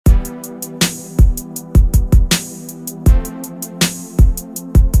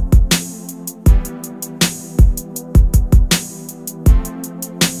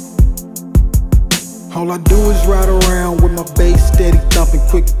All I do is ride around with my bass steady thumping,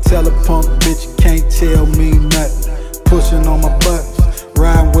 quick to tell a punk bitch you can't tell me nothing. Pushing on my buttons,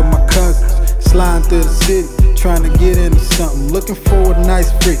 riding with my cousins, sliding through the city, trying to get into something, looking for a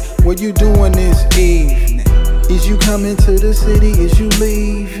nice freak. What you doing this evening? Is you coming to the city? Is you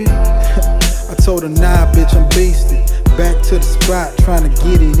leaving? I told her, nah bitch, I'm beastin'. Back to the spot, trying to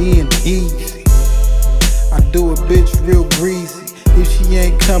get it in easy. I do a bitch real greasy. If she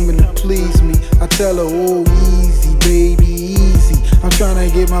ain't coming to please me, I tell her, oh easy baby, easy. I'm trying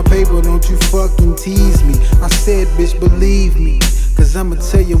to get my paper, don't you fucking tease me. I said bitch, believe me, cause I'ma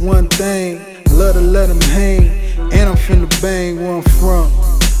tell you one thing, love to let them hang, and I'm finna bang where I'm from.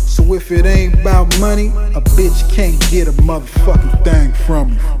 So if it ain't about money, a bitch can't get a motherfucking thing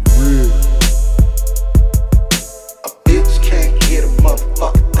from me. Real. A bitch can't get a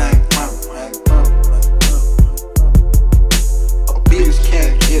motherfucking thing from me. A bitch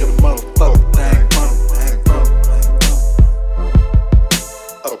can't get a motherfucking thing from me.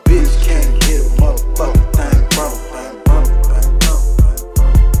 A bitch can't get a motherfucking thing from me.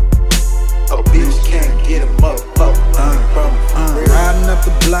 A bitch can't get a motherfucking thing from me. Riding up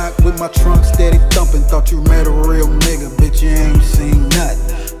the block with my trunk steady thumping. Thought you met a real nigga, bitch, you ain't seen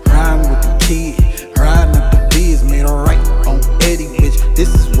nothing. Riding with the kid, riding up the biz, made a right on Eddie, bitch.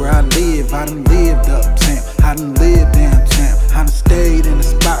 This is where I live. I done lived uptown, I done lived downtown, I done stayed in the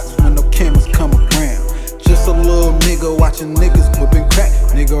spots when no cameras come around. Just a little nigga watching niggas whipping crack,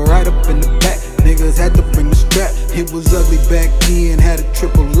 nigga right up in the back. Niggas had to bring the strap. It was ugly back then, had a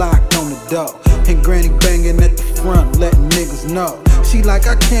triple lock on the door, and granny banging at the front, letting niggas know. She like,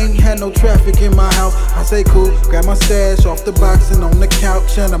 I can't have no traffic in my house. I say cool, grab my stash off the box and on the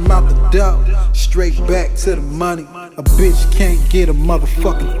couch, and I'm out the door, straight back to the money. A bitch can't get a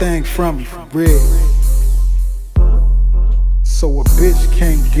motherfucking thing from me, for real. So a bitch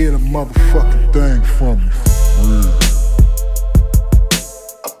can't get a motherfucking thing from me, for real.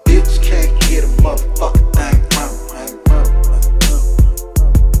 A bitch can't get a motherfucking thing from me.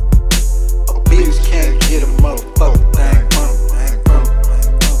 A bitch can't get a motherfucking thing from me.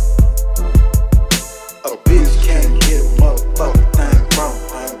 A bitch can't get a motherfucking thing from me.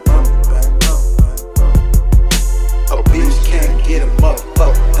 A bitch can't get a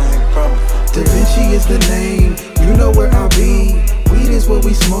motherfucking thing from me. DaVinci is the name, you know where I be. Weed is what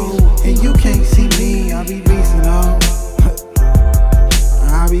we smoke, and you can't see me. I be beastin' on,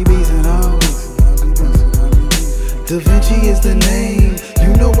 I be beastin' on. DaVinci is the name,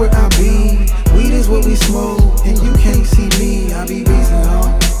 you know where I be. Weed is what we smoke, and you can't see me. I be beastin'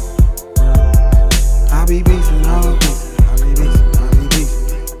 on, I be beastin'